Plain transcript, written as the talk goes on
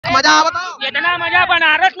मजा बताओ। इतना मजा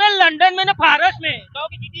बनारस में, लंदन में, न फारस में।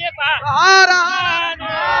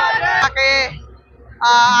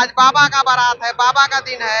 आज बाबा का बारात है, बाबा का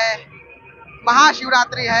दिन है,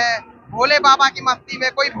 महाशिवरात्रि है। भोले बाबा की मस्ती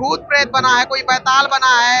में कोई भूत प्रेत बना है, कोई बैताल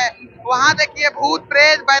बना है। वहाँ देखिए भूत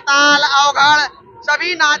प्रेत, बैताल, अवघड़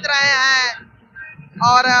सभी नाच रहे हैं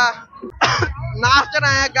और नाच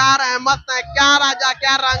रहे हैं, गा रहे हैं, मस्त है। क्या राजा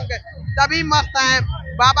क्या रंग, सभी मस्त हैं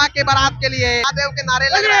बाबा के बारात के लिए। महादेव के नारे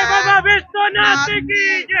लग रहे हैं, बाबा विश्वनाथ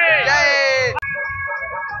की जय।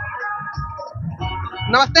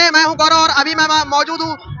 नमस्ते, मैं हूं गौरव और अभी मैं मौजूद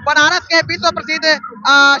हूं बनारस के विश्व प्रसिद्ध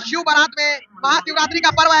शिव बारात में। महाशिवरात्रि का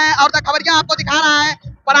पर्व है और खबरिया आपको दिखा रहा है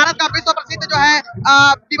बनारस का विश्व प्रसिद्ध जो है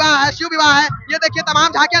विवाह है, शिव विवाह है। ये देखिए तमाम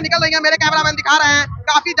झांकियां निकल रही हैं, मेरे कैमरामैन दिखा रहे हैं।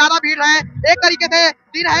 काफी ज्यादा भीड़ है, एक तरीके से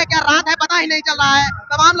दिन है क्या रात है पता ही नहीं चल रहा है।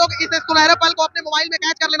 तमाम लोग इस सुनहरे पल को अपने मोबाइल में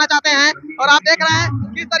कैच कर लेना चाहते हैं और आप देख रहे हैं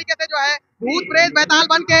किस तरीके से जो है भूत प्रेत बैताल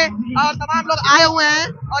बन के और तमाम लोग आए हुए हैं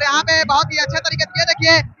और यहाँ पे बहुत ही अच्छे तरीके से। ये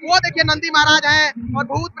देखिए, वो देखिए नंदी महाराज हैं और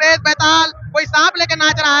भूत प्रेत बैताल, कोई सांप लेके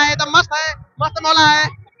नाच रहा है। तो मस्त है, मस्त मौला है।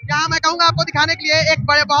 यहाँ मैं कहूँगा आपको दिखाने के लिए एक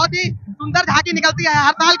बड़े बहुत ही सुंदर झांकी निकलती है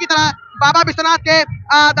हर साल की तरह बाबा विश्वनाथ के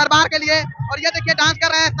दरबार के लिए। और ये देखिए डांस कर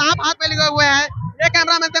रहे हैं, सांप हाथ में लिए हुए हैं। ये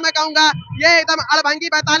कैमरामैन से मैं कहूँगा ये एकदम अड़भंगी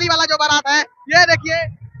बैताली वाला जो बारात है। ये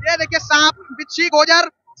देखिए सांप, बिच्छी, गोजर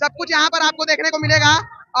सब कुछ यहाँ पर आपको देखने को मिलेगा।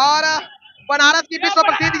 और बनारस की विश्व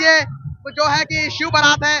प्रसिद्ध ये जो है कि शिव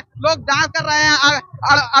बारात है, लोग डांस कर रहे हैं,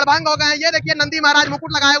 अड़भंग हो गए। ये देखिए नंदी महाराज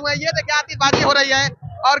मुकुट लगाए हुए हैं। ये देखिए आतिशबाजी हो रही है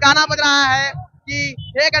और गाना बज रहा है कि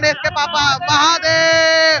हे गणेश के पापा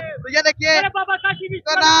महादेव। तो ये देखिए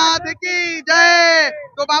विश्वनाथ की जय।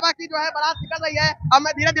 तो बाबा की जो है बारात निकल रही है। अब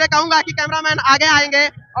मैं धीरे धीरे कहूंगा कि कैमरामैन आगे आएंगे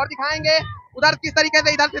और दिखाएंगे उधर किस तरीके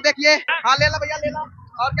से। इधर से देखिए, हाँ ले लो भैया ले लो।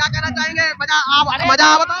 और क्या कहना चाहेंगे? मजा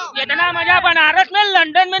बताओ। इतना मजा बनारस में,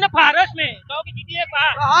 लंदन में, न फारस में।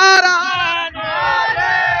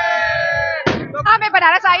 हाँ, मैं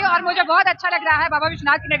बनारस आई हूँ और मुझे बहुत अच्छा लग रहा है बाबा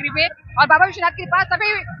विश्वनाथ की नगरी पे। और बाबा विश्वनाथ के पास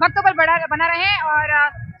सभी भक्तों पर बना रहे और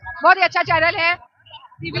बहुत ही अच्छा चैनल है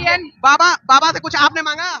TVN। बाबा से कुछ आपने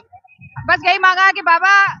मांगा? बस यही मांगा कि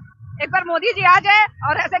बाबा एक बार मोदी जी आ जाए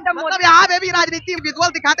और ऐसे एकदम मतलब यहाँ पे भी राजनीति विजुअल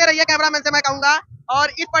दिखाते रहिए कैमरामैन से मैं कहूंगा। और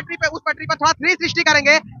इस पटरी पे उस पटरी पर थोड़ा 360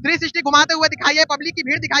 करेंगे, 360 घुमाते हुए दिखाइए, पब्लिक की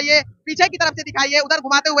भीड़ दिखाइए, पीछे की तरफ से दिखाइए, उधर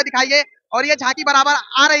घुमाते हुए दिखाइए। और ये झांकी बराबर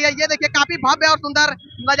आ रही है। ये देखिए काफी भव्य और सुंदर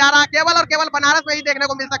नजारा केवल और केवल बनारस में ही देखने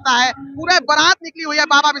को मिल सकता है। पूरे बारात निकली हुई है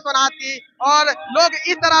बाबा विश्वनाथ की और लोग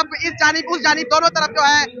इस तरफ इस जानिब उस जानिब दोनों तरफ जो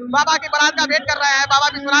है बाबा की बारात का वेट कर रहे हैं, बाबा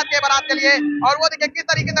विश्वनाथ के बारात के लिए। और वो देखिए किस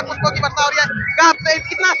तरीके से पुष्पों की वर्षा हो रही है,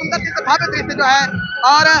 कितना सुंदर दृश्य, भव्य दृश्य जो है।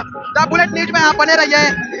 और द बुलेट न्यूज में आप बने रहिए।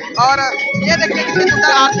 और ये देखिए कितनी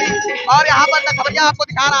सुंदर आरती और यहाँ पर खबरिया आपको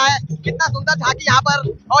दिखा रहा है कितना सुंदर झांकी यहाँ पर।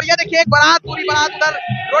 और ये देखिए एक बारात, पूरी बारात उधर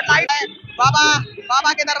रोड लाइट है।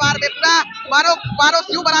 बाबा के दरबार में पूरा मानो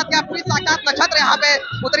शिव बारात का पूरी साक्षात नक्षत्र यहाँ पे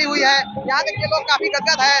उतरी हुई है। यहाँ देखिए लोग काफी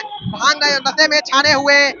गदगद है, भांग रहे, नशे में छाने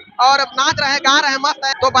हुए और नाच रहे हैं, गा रहे हैं, मस्त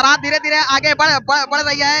है। तो बारात धीरे धीरे आगे बढ़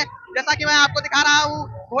रही है। जैसा कि मैं आपको दिखा रहा हूँ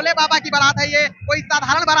भोले बाबा की बारात है, ये कोई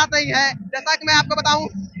साधारण बारात नहीं है। जैसा कि मैं आपको बताऊं,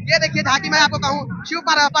 ये देखिए झांकी, मैं आपको कहूँ शिव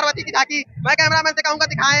पार्वती की झांकी। मैं कैमरामैन से कहूंगा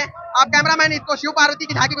दिखाएं, आप कैमरामैन इसको शिव पार्वती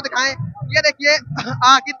की झांकी को दिखाएं। ये देखिए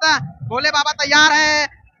कितना भोले बाबा तैयार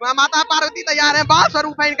है, माता पार्वती तैयार है, बाल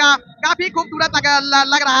स्वरूप है इनका, काफी खूबसूरत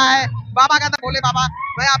लग रहा है बाबा का भोले बाबा।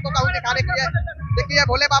 मैं आपको कहूँ दिखाने के लिए, देखिए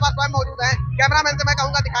भोले बाबा स्वयं मौजूद है। कैमरामैन से मैं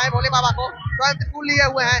कहूंगा दिखाएं भोले बाबा को, स्वयं त्रिशूल लिए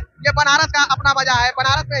हुए हैं। ये बनारस का अपना मजा है,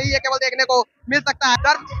 बनारस में ही ये केवल देखने को मिल सकता है।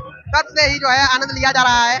 दर्द से ही जो है आनंद लिया जा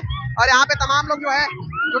रहा है और यहाँ पे तमाम लोग जो है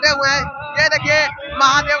जुटे हुए हैं। ये देखिए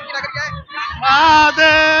महादेव की नगरी है, महादेव।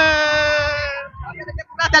 ये देखिए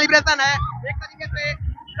पूरा सेलिब्रेशन है, एक तरीके से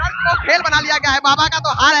दर्द को खेल बना लिया गया है। बाबा का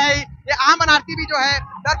तो हार है ही, ये आम बनारसी भी जो है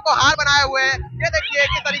दर्द को हार बनाए हुए हैं। ये देखिए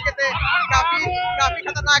किस तरीके से काफी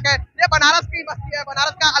खतरनाक है। ये बनारस की मस्ती है,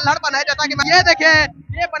 बनारस का अल्हड़पन है। जैसा कि ये देखिए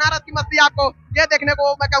ये बनारस की मस्ती आपको ये देखने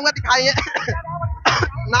को मैं कहूँगा दिखाइए।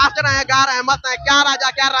 नाच रहे हैं, गा रहे हैं, मस्त है। क्या राजा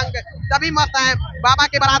क्या रंग, सभी मस्त हैं बाबा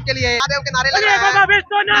के बारात के लिए। महादेव के नारे लग रहे हैं, बाबा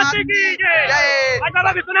विश्वनाथ की जय। आज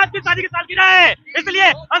बाबा विश्वनाथ की शादी की सालगिरह है, इसलिए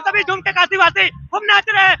हम सभी झूम के काशी वासी खूब नाच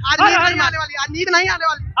रहे हैं। आज नींद नहीं आने वाली, आज नींद नहीं आने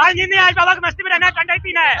वाली, आज नींद नहीं, आज बाबा की मस्ती में रहना है, ठंडा ही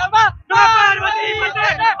पीना है।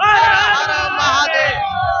 महादेव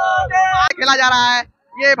खेला जा रहा है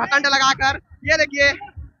ये भटंड लगाकर। ये देखिए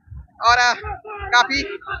और काफी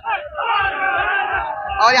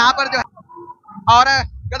और यहाँ पर जो है और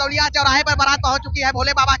गदौलिया चौराहे पर बारात पहुंच चुकी है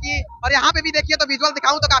भोले बाबा की। और यहाँ पे भी देखिए तो विजुअल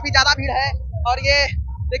दिखाऊं तो काफी ज्यादा भीड़ है। और ये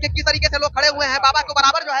देखिए किस तरीके से लोग खड़े हुए हैं, बाबा को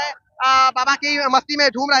बराबर जो है बाबा की मस्ती में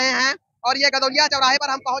झूम रहे हैं। और ये गदौलिया चौराहे पर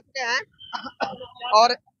हम पहुंच चुके हैं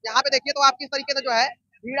और यहाँ पे देखिए तो आप किस तरीके से जो है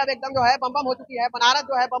भीड़ अब एकदम जो है बम बम हो चुकी है। बनारस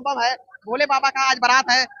जो है बम बम है। भोले बाबा का आज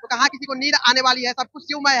बारात है, तो कहाँ किसी को नींद आने वाली है। सब कुछ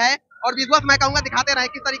शिवमय है और विजुअल्स मैं कहूंगा दिखाते रहे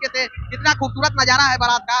किस तरीके से कितना खूबसूरत नजारा है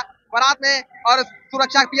बारात का। बारात में और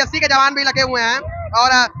सुरक्षा पीएससी के जवान भी लगे हुए हैं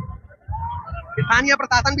और स्थानीय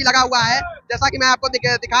प्रशासन भी लगा हुआ है, जैसा कि मैं आपको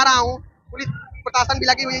दिखा रहा हूँ। पुलिस प्रशासन भी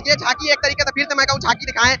लगी हुई है। ये झांकी एक तरीके से फिर से मैं कहूँ झांकी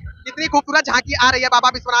दिखाएं, कितनी खूबसूरत झांकी आ रही है बाबा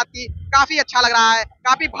विश्वनाथ की। काफी अच्छा लग रहा है,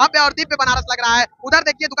 काफी भव्य और दिव्य बनारस लग रहा है। उधर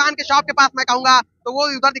देखिए दुकान के शॉप के पास मैं कहूंगा तो वो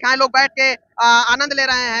उधर दिखाएं, लोग बैठ के आनंद ले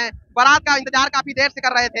रहे हैं। बारात का इंतजार काफी देर से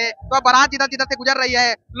कर रहे थे, तो अब बारात जिधर जिधर से गुजर रही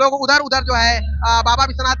है लोग उधर उधर जो है बाबा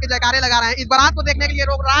विश्वनाथ के जयकारे लगा रहे हैं। इस बारात को देखने के लिए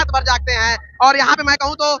लोग रात भर जागते हैं और यहाँ पे मैं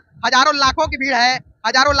कहूँ तो हजारों लाखों की भीड़ है।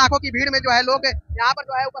 हजारों लाखों की भीड़ में जो है लोग यहाँ पर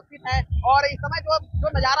जो है उपस्थित है और इस समय जो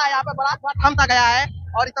नजारा है यहाँ पर बारात थोड़ा थम सा गया है।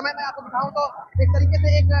 और इस समय मैं आपको दिखाऊं तो एक तरीके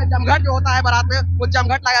से एक जमघट जो होता है बारात में, वो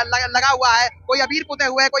जमघट लगा हुआ है। कोई अबीर पुते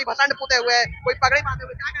हुए, कोई भसंड पुते हुए, कोई पगड़ी बांधे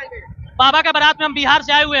हुए। क्या कहेंगे? बाबा के बारात में हम बिहार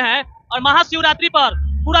से आए हुए हैं और महाशिवरात्रि पर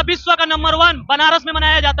पूरा विश्व का नंबर 1 बनारस में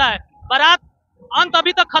मनाया जाता है। बारात अंत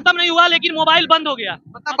अभी तक खत्म नहीं हुआ, लेकिन मोबाइल बंद हो गया।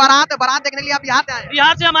 मतलब बारात देखने के लिए आप बिहार से आए?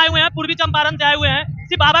 बिहार से हम आए हुए हैं, पूर्वी चंपारण से आए हुए हैं,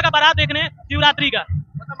 सिर्फ बाबा का बारात देखने शिवरात्रि का।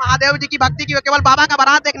 मतलब महादेव जी की भक्ति की, केवल बाबा का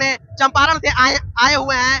बारात देखने चंपारण से आए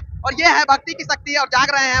हुए हैं और ये है भक्ति की शक्ति और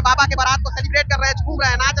जाग रहे हैं। बाबा के बारात को सेलिब्रेट कर रहे हैं, झूम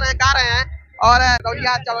रहे हैं, नाच रहे हैं, गा रहे हैं। और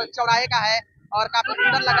गौलिया चौराहे का है और काफी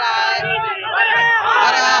सुंदर लग रहा है।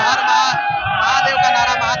 हर महादेव का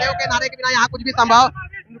नारा, महादेव के नारे के बिना यहाँ कुछ भी संभव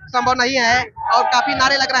नहीं है और काफी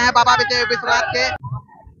नारे लग रहे हैं बाबा विश्वनाथ के।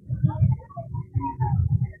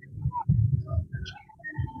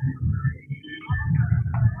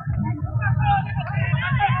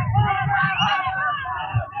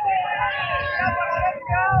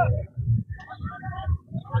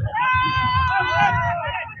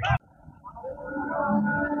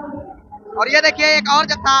 और ये देखिए एक और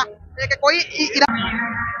जत्था, एक कोई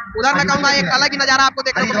उधर मैं कहूँगा एक अलग ही नजारा आपको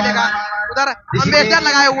देखने को मिलेगा। उधर अम्बेसडर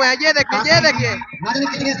लगाए हुए हैं। ये देखिए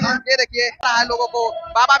लोगों को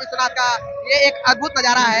बाबा विश्वनाथ का ये एक अद्भुत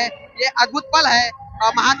नजारा है, ये अद्भुत पल है।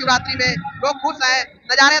 और महाशिवरात्रि में लोग खुश हैं,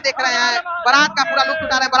 नजारे देख रहे हैं, बारात का पूरा लुत्फ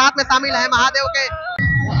उठा रहे हैं, बारात में शामिल है महादेव के।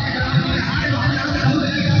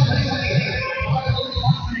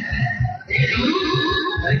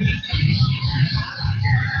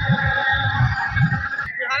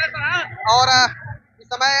 और इस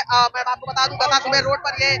समय मैं आपको बता दूं दशा सुबह रोड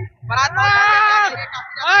पर ये बारात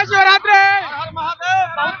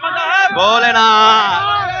बोले ना,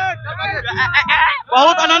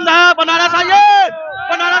 बहुत आनंद है। बनारस आइए,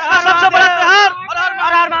 बनारस का सबसे बड़ा त्योहार।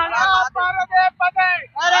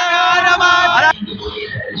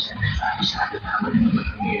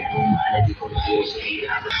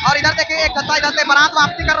 और इधर देखिए एक जत्था इधर से बारात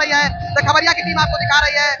वापसी कर रही है, तो खबरिया की टीम आपको दिखा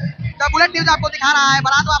रही है। द बुलेट न्यूज आपको दिखा रहा है,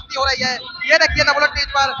 बारात वापसी हो रही है। ये देखिए द बुलेट न्यूज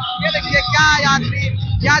पर, ये देखिए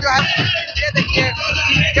क्या जो है, ये देखिए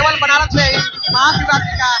केवल बनारस में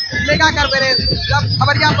महाशिवरात्रि का मेगा कवरेज जब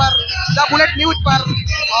खबरिया पर, द बुलेट न्यूज पर।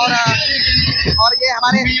 और ये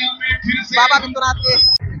हमारे बाबा विश्वनाथ के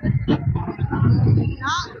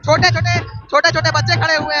छोटे छोटे बच्चे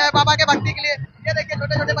खड़े हुए हैं बाबा के भक्ति के लिए। ये देखिए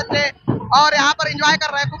छोटे छोटे बच्चे और यहाँ पर एंजॉय कर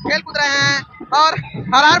रहे हैं, खूब खेल कूद रहे हैं। और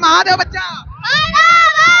हर हर महादेव बच्चा, हर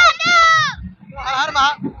हर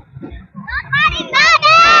महादेव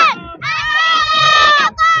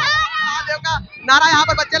का नारा यहाँ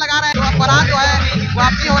पर बच्चे लगा रहे हैं। तो बारात जो है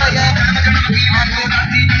वापसी हो रही है,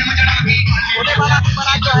 भोले बाबा की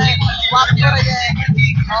बारात जो है वापसी हो रही है।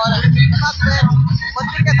 और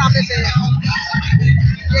मंदिर के सामने से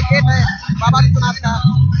ये गेट है बाबा विश्वनाथ का।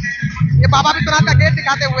 ये बाबा विश्वनाथ का गेट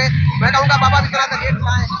दिखाते हुए मैं कहूँगा बाबा विश्वनाथ का गेट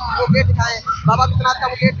दिखाएं, वो गेट दिखाएं, बाबा विश्वनाथ का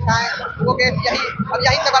वो गेट दिखाएं, वो गेट यही, अब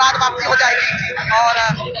यहीं से बारात वापसी हो जाएगी। और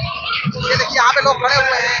ये देखिए यहाँ पे लोग खड़े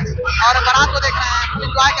हुए हैं और बारात को देख रहे हैं,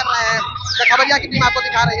 एंजॉय कर रहे हैं। तो खबरिया की टीम आपको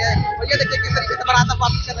दिखा रही है और ये देखिए किस तरीके से बारात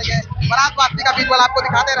वापसी कर रही है। बारात वापसी का विजुअल आपको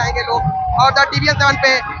दिखाते रहेंगे लोग। और द TVN 7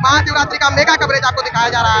 पे महाशिवरात्रि का मेगा कवरेज आपको दिखाया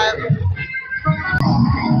जा रहा है।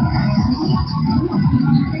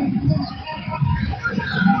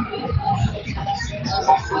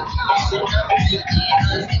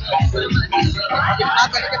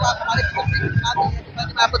 के पास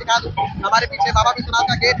मैं आपको दिखा दूं, हमारे पीछे बाबा विश्वनाथ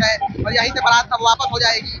का गेट है और यहीं से बारात अब वापस हो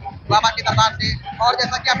जाएगी बाबा के दरबार से। और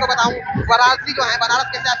जैसा कि आपको बताऊं, वाराणसी जो है बनारस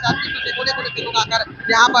के साथ कोने कोने से लोग आकर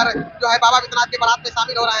यहाँ पर जो है बाबा विश्वनाथ के बारात में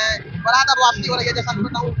शामिल हो रहे हैं। बारात अब वापसी हो रही है, जैसा कि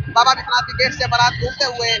बताऊं बाबा विश्वनाथ के गेट से बारात घूमते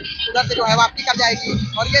हुए उधर से जो है वापसी कर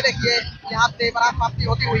जाएगी। और ये देखिए यहाँ से बारात वापसी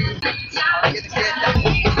होती हुई, और ये देखिए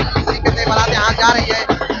तरीके से बारात यहाँ जा रही है।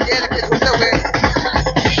 ये देखिए घूमते हुए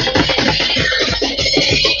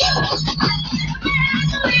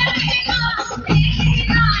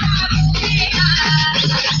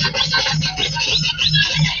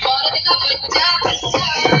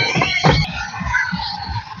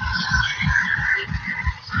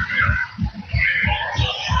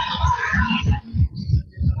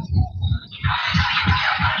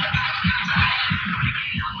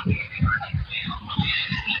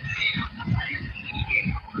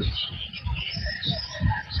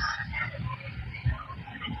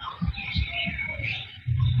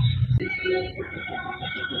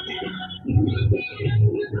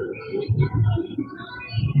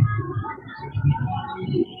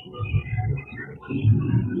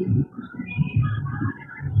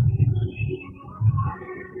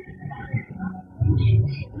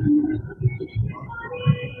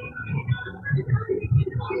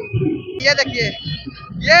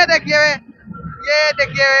ये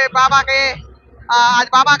देखिए बाबा के आज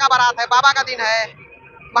बाबा का बारात है, बाबा का दिन है,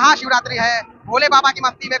 महाशिवरात्रि है। भोले बाबा की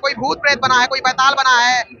मस्ती में कोई भूत प्रेत बना है, कोई बैताल बना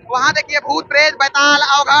है। वहां देखिए भूत प्रेत बैताल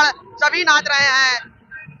अवघड़ सभी नाच रहे हैं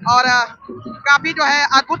और काफी जो है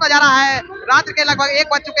अद्भुत नजारा है। रात्रि के लगभग 1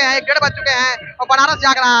 बज चुके हैं, 1 डेढ़ बज चुके हैं और बनारस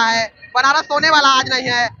जाग रहा है। बनारस सोने वाला आज नहीं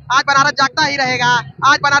है, आज बनारस जागता ही रहेगा।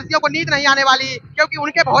 आज बनारसियों को नींद नहीं आने वाली, क्योंकि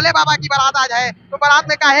उनके भोले बाबा की बारात आज है। तो बारात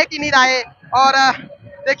में काहे की नींद आए। और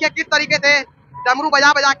देखिए किस तरीके से डमरू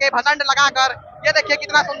बजा बजा के भसंड लगाकर ये देखिए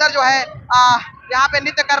कितना सुंदर जो है यहाँ पे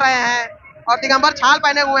नृत्य कर रहे हैं और दिगंबर छाल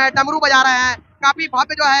पहने हुए हैं, डमरू बजा रहे हैं। काफी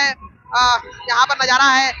भव्य जो है यहाँ पर नजारा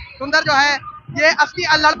है, सुंदर जो है। ये असली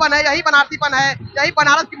अल्लड़पन है, यही बनारसीपन है, यही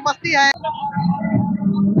बनारस की मस्ती है।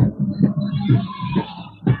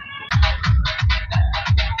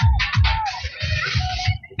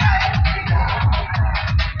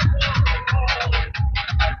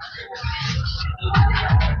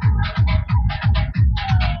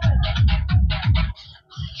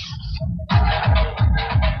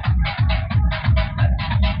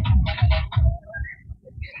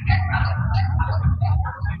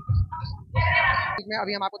 में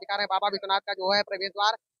अभी हम आपको दिखा रहे हैं बाबा विश्वनाथ का जो है प्रवेश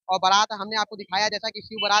द्वार और बारात हमने आपको दिखाया, जैसा कि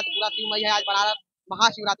शिव बारात पूरा शिवमय है। आज बनारस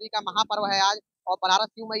महाशिवरात्रि का महापर्व है आज और बनारस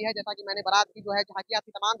शिवमय है। जैसा कि मैंने बारात की जो है झांकियां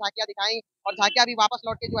थी, तमाम झांकियां दिखाई और झांकियां भी वापस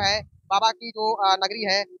लौट के जो है बाबा की जो नगरी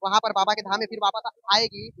है वहां पर बाबा के धाम में फिर वापस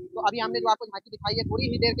आएगी। तो अभी हमने जो आपको झांकी दिखाई है,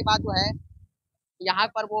 थोड़ी ही देर के बाद जो है यहाँ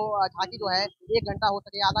पर वो झांकी जो है 1 घंटा हो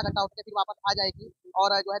सके, आधा घंटा हो सके, फिर वापस आ जाएगी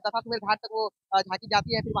और जो है दशाश्वमेध घाट तक वो झांकी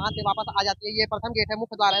जाती है, फिर वहां से वापस आ जाती है। ये प्रथम गेट है,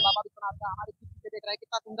 मुख्य द्वार है बाबा विश्वनाथ का। हमारे पीछे देख रहे हैं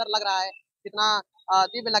कितना सुंदर लग रहा है, कितना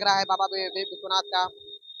दिव्य लग रहा है बाबा विश्वनाथ का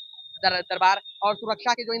दरबार। और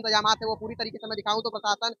सुरक्षा के जो इंतजाम है वो पूरी तरीके से मैं दिखाऊं तो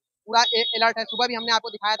प्रशासन पूरा अलर्ट है। सुबह भी हमने आपको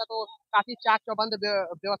दिखाया था तो काफी चाक चौबंद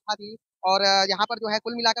व्यवस्था थी और यहाँ पर जो है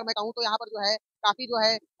कुल मिलाकर मैं कहूँ तो यहाँ पर जो है काफी जो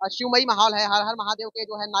है शिवमयी माहौल है। हर हर महादेव के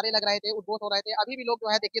जो है नारे लग रहे थे, उद्घोष हो रहे थे। अभी भी लोग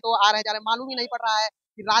जो है देखिए तो आ रहे जा रहे, मालूम ही नहीं पड़ रहा है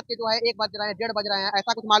कि रात के जो है 1 बज रहे हैं, 1:30 बज रहे हैं,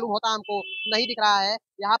 ऐसा कुछ मालूम होता हमको नहीं दिख रहा है।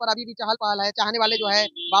 यहाँ पर अभी भी चहल पहल है, चाहने वाले जो है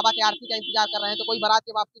बाबा के आरती का इंतजार कर रहे हैं, तो कोई बारात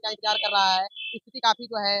के वापसी का इंतजार कर रहा है। स्थिति काफी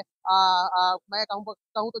जो है मैं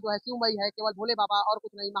कहूँ तो जो है शिवमयी है, केवल भोले बाबा और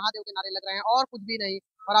कुछ नहीं, महादेव के नारे लग रहे हैं और कुछ भी नहीं।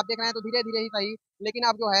 और आप देख रहे हैं तो धीरे धीरे ही सही, लेकिन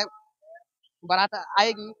अब जो है बारात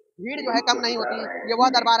आएगी, भीड़ जो है कम नहीं होती। ये वह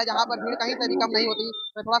दरबार है जहाँ पर भीड़ कहीं से भी कम नहीं होती।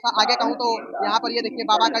 मैं थोड़ा सा आगे कहूँ तो यहाँ पर ये देखिए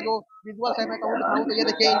बाबा का जो विजुअल्स है, मैं दिखाऊँ तो ये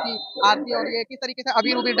देखिए इनकी आरती और ये किस तरीके से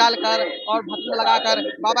अबीर उबीर डालकर और भस्म लगाकर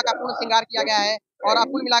बाबा का पूर्ण श्रृंगार किया गया है। और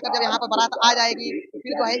अब कुल मिलाकर जब यहाँ पर बारात आ जाएगी तो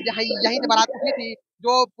फिर जो है यहीं से बारात उठी थी,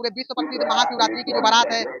 जो पूरे विश्व प्रसिद्ध महाशिवरात्रि की जो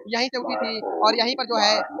बारात है यहीं से उठी थी और यहीं पर जो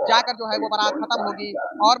है जाकर जो है वो बारात खत्म होगी।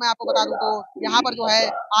 और मैं आपको बता दूं तो यहाँ पर जो है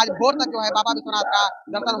आज भोर तक जो है बाबा विश्वनाथ का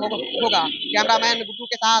दर्शन होगा। कैमरामैन गुड्डू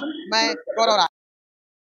के साथ मैं गौरव राय।